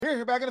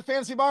Here, back in the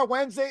Fantasy Bar.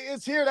 Wednesday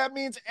is here. That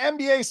means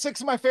NBA,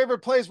 six of my favorite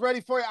plays ready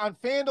for you on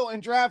FanDuel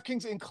and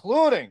DraftKings,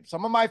 including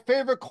some of my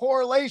favorite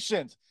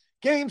correlations,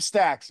 game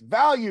stacks,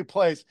 value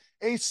plays,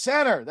 a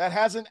center that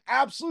has an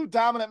absolute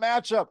dominant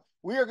matchup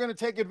we are going to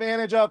take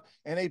advantage of,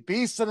 and a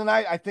beast of the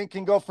night I think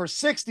can go for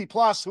 60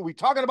 plus. Who we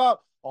talking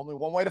about? Only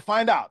one way to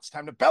find out. It's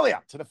time to belly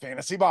up to the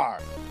Fantasy Bar.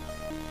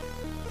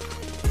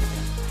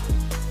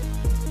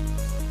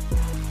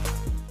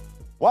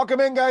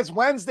 Welcome in, guys.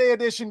 Wednesday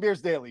edition, Beers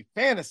Daily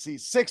Fantasy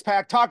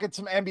Six-Pack, talking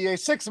some NBA,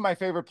 six of my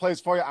favorite plays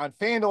for you on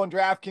FanDuel and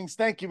DraftKings.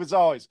 Thank you, as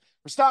always,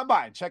 for stopping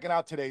by and checking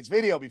out today's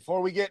video. Before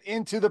we get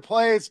into the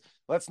plays,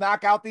 let's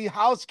knock out the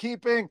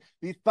housekeeping,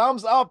 the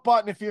thumbs up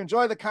button. If you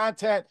enjoy the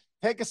content,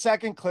 take a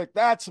second, click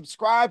that,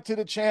 subscribe to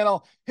the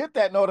channel, hit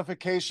that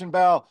notification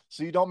bell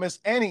so you don't miss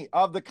any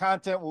of the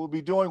content. We'll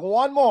be doing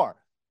one more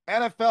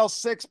NFL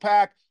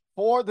six-pack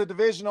for the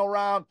divisional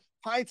round.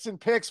 Pints and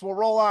picks will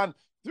roll on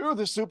through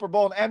the Super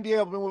Bowl, and NBA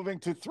will be moving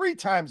to 3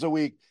 times a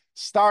week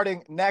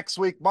starting next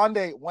week,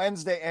 Monday,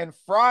 Wednesday, and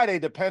Friday,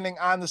 depending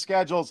on the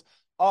schedules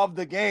of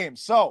the game.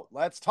 So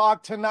let's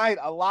talk tonight.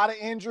 A lot of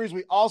injuries.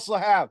 We also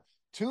have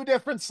 2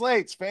 different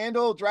slates,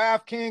 FanDuel,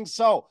 DraftKings.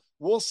 So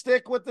we'll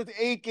stick with the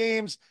 8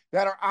 games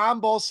that are on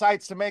both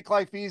sites to make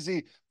life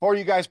easy for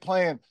you guys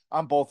playing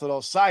on both of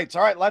those sites.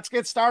 All right, let's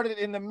get started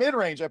in the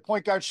mid-range at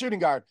point guard, shooting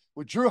guard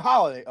with Jrue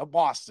Holiday of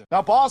Boston.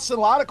 Now, Boston,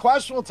 a lot of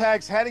questionable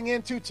tags heading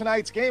into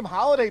tonight's game,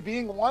 Holiday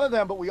being one of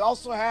them, but we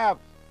also have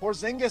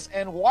Porzingis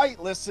and White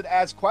listed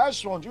as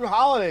questionable. And Jrue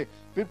Holiday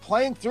been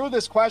playing through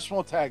this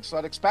questionable tag, so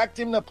I'd expect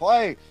him to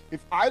play.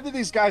 If either of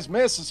these guys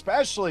miss,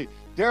 especially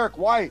Derek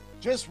White,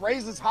 just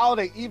raises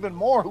Holiday even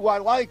more, who I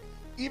like,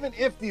 even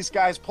if these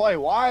guys play.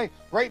 Why?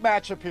 Great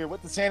matchup here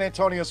with the San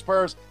Antonio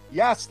Spurs.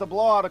 Yes, the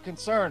blowout a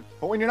concern,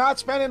 but when you're not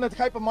spending the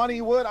type of money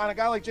you would on a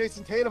guy like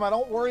Jason Tatum, I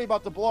don't worry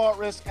about the blowout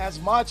risk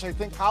as much. I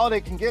think Holiday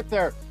can get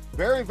there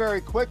very,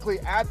 very quickly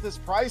at this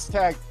price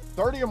tag.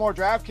 30 or more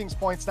DraftKings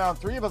points down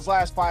 3 of his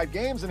last 5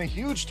 games, and a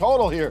huge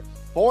total here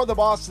for the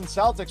Boston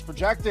Celtics,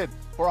 projected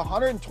for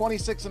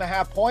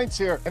 126.5 points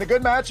here. And a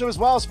good matchup as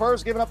well.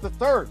 Spurs giving up the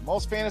 3rd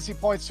most fantasy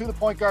points to the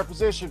point guard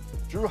position.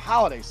 Jrue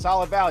Holiday,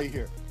 solid value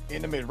here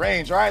in the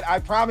mid-range. All right, I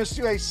promised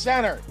you a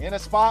center in a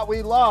spot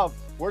we love.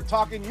 We're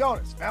talking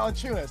Jonas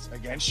Valanciunas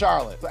against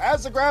Charlotte. So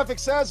as the graphic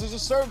says, there's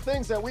just certain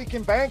things that we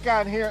can bank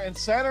on here, and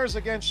centers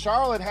against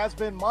Charlotte has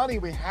been money.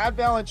 We had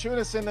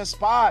Valanciunas in this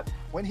spot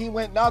when he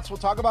went nuts. We'll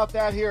talk about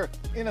that here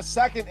in a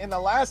second in the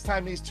last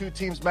time these 2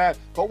 teams met.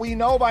 But we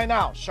know by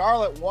now,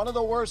 Charlotte, one of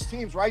the worst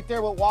teams right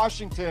there with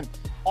Washington,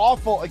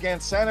 awful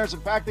against centers.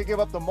 In fact, they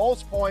give up the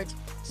most points,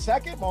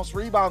 2nd most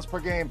rebounds per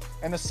game,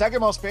 and the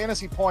 2nd most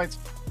fantasy points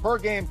per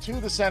game to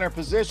the center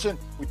position.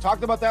 We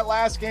talked about that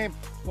last game,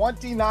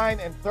 29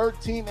 and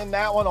 13 in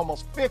that one,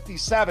 almost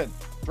 57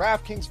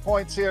 DraftKings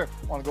points here.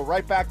 Want to go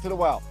right back to the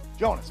well.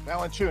 Jonas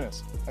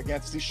Valanciunas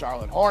against the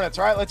Charlotte Hornets.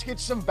 All right, let's get you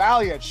some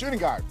value at shooting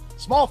guard,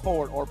 small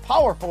forward, or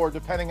power forward,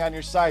 depending on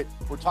your site.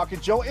 We're talking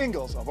Joe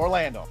Ingles of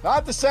Orlando.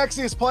 Not the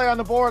sexiest play on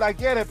the board, I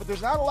get it, but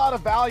there's not a lot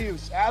of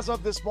values as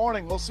of this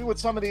morning. We'll see what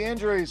some of the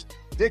injuries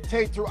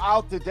dictate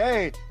throughout the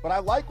day, but I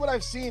like what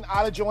I've seen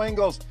out of Joe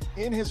Ingles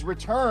in his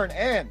return,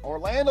 and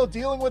Orlando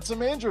dealing with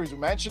some injuries. We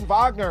mentioned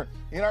Wagner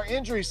in our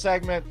injury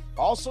segment.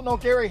 Also know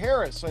Gary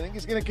Harris, so I think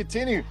he's going to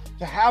continue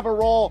to have a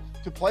role,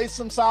 to play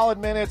some solid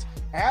minutes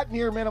at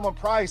near minimum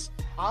price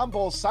on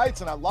both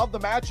sites, and I love the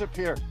matchup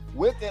here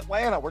with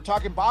Atlanta. We're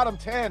talking bottom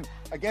 10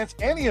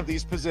 against any of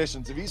these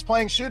positions. If he's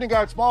playing shooting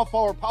guard, small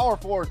forward, power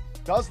forward,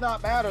 does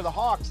not matter. The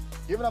Hawks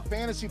giving up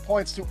fantasy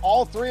points to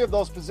all 3 of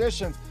those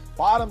positions.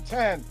 Bottom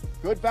 10,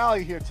 good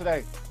value here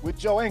today with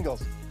Joe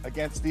Ingles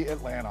against the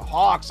Atlanta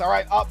Hawks. All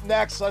right, up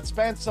next, let's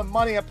spend some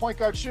money at point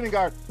guard, shooting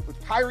guard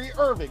with Kyrie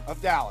Irving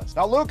of Dallas.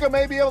 Now, Luka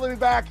may be able to be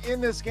back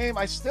in this game.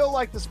 I still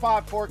like the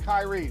spot for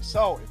Kyrie.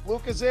 So if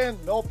Luka's in,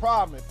 no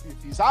problem.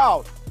 If he's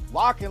out,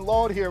 lock and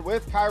load here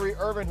with Kyrie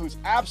Irving, who's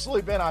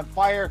absolutely been on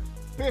fire.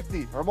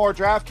 50 or more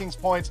DraftKings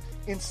points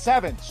in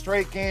 7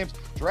 straight games.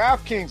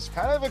 DraftKings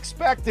kind of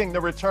expecting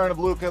the return of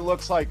Luka, it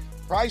looks like.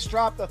 Price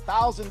dropped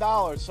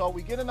 $1,000, so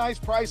we get a nice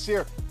price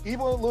here.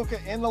 Even with Luka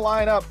in the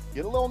lineup,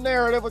 get a little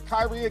narrative with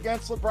Kyrie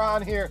against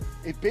LeBron here.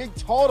 A big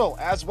total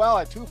as well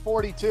at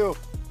 242.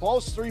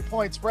 Close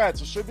 3-point spread,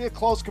 so should be a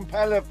close,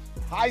 competitive,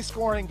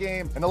 high-scoring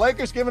game. And the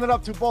Lakers giving it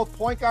up to both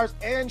point guards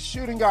and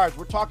shooting guards.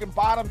 We're talking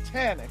bottom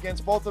 10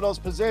 against both of those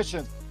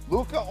positions.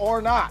 Luka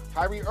or not,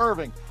 Kyrie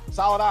Irving,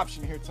 solid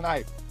option here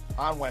tonight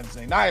on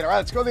Wednesday night. All right,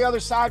 let's go to the other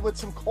side with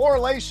some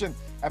correlation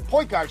at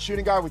point guard,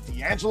 shooting guard with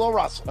D'Angelo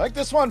Russell. I like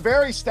this one,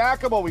 very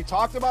stackable. We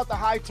talked about the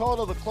high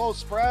total, the close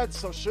spread,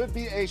 so should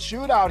be a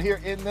shootout here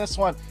in this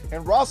one.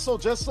 And Russell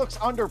just looks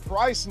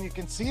underpriced, and you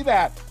can see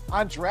that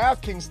on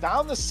DraftKings,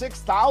 down to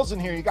 6,000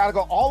 here. You got to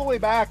go all the way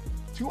back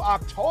to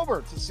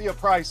October to see a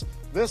price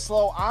this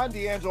low on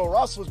D'Angelo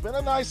Russell. Has been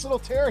a nice little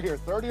tear here,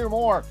 30 or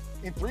more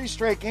in 3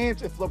 straight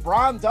games. If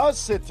LeBron does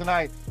sit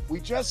tonight, we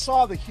just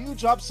saw the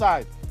huge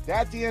upside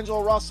that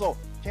D'Angelo Russell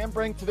can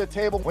bring to the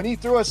table when he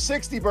threw a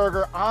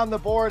 60-burger on the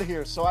board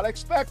here. So I'd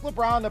expect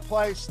LeBron to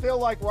play, still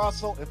like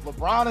Russell. If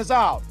LeBron is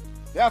out,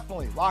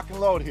 definitely lock and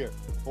load here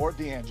for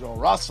D'Angelo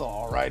Russell.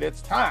 All right,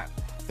 it's time.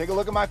 Take a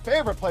look at my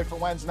favorite play for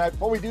Wednesday night.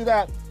 Before we do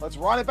that, let's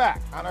run it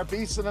back on our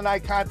Beast of the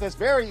Night contest.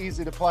 Very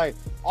easy to play.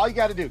 All you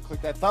got to do,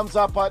 click that thumbs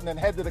up button and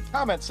head to the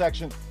comment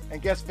section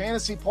and guess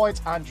fantasy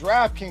points on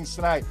DraftKings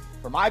tonight.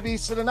 For my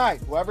Beast of the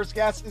Night, whoever's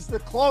guess is the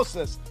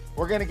closest,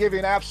 we're going to give you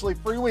an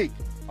absolutely free week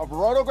of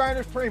Roto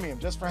Grinders Premium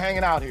just for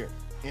hanging out here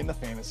in the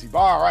Fantasy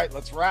Bar. All right,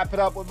 let's wrap it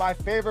up with my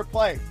favorite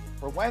play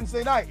for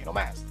Wednesday night. You know,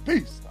 Mass,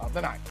 Beast of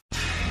the Night.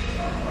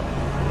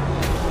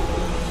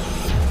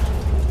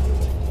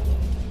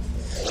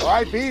 All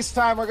right, Beast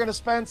time. We're going to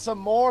spend some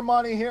more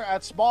money here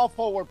at small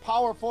forward,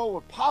 power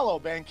forward, Paolo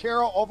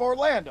Banchero of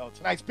Orlando.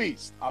 Tonight's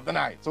Beast of the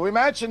Night. So we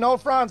mentioned no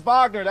Franz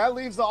Wagner. That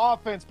leaves the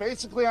offense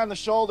basically on the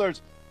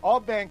shoulders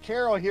of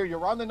Banchero here. You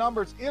run the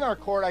numbers in our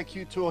Court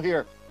IQ tool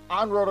here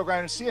on Roto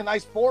Grinders. See a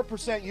nice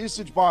 4%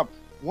 usage bump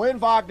when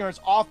Wagner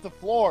is off the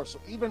floor. So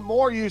even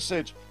more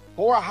usage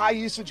for a high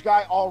usage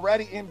guy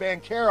already in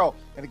Banchero.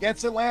 And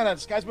against Atlanta,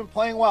 this guy's been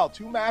playing well.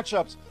 2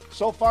 matchups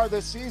so far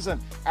this season,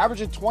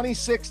 averaging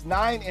 26,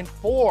 9, and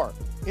 4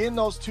 in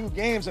those 2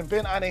 games and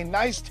been on a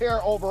nice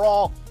tear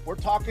overall. We're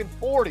talking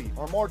 40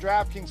 or more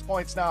DraftKings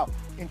points now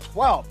in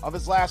 12 of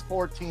his last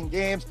 14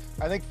 games.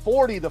 I think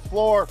 40 the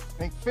floor, I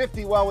think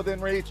 50 well within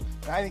reach,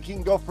 and I think he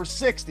can go for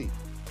 60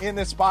 in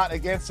this spot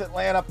against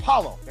Atlanta.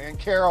 Paolo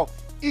Banchero,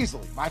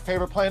 easily my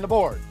favorite play on the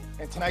board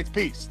and tonight's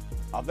Beast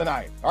of the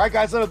Night. All right,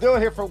 guys, that'll do it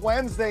here for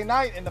Wednesday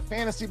night in the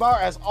Fantasy Bar.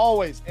 As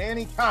always,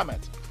 any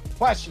comments,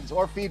 questions,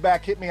 or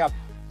feedback, hit me up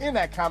in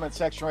that comment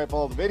section right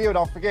below the video.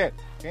 Don't forget,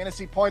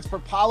 fantasy points for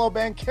Paolo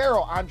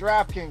Banchero on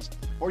DraftKings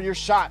for your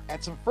shot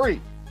at some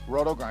free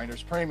Roto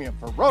Grinders Premium.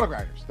 For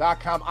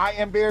rotogrinders.com, I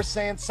am Bear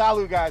saying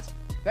salut, guys.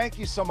 Thank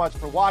you so much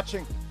for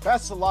watching.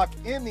 Best of luck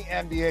in the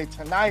NBA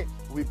tonight.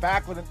 We'll be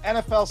back with an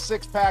NFL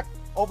six-pack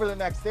over the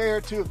next day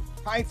or two.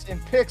 Pints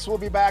and Picks will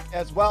be back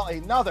as well.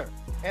 Another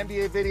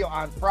NBA video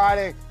on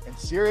Friday, and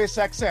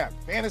SiriusXM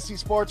Fantasy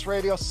Sports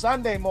Radio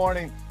Sunday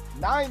morning,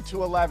 9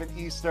 to 11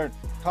 Eastern.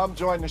 Come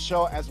join the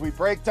show as we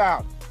break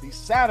down the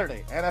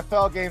Saturday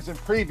NFL games and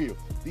preview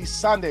the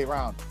Sunday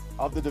round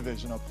of the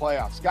divisional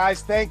playoffs.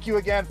 Guys, thank you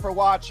again for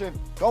watching.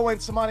 Go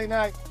win some money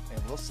tonight,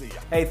 and we'll see you.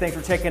 Hey, thanks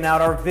for checking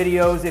out our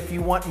videos. If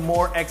you want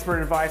more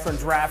expert advice on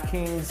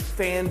DraftKings,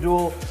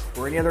 FanDuel,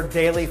 or any other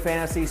daily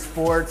fantasy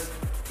sports,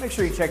 make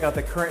sure you check out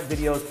the current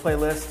videos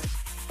playlist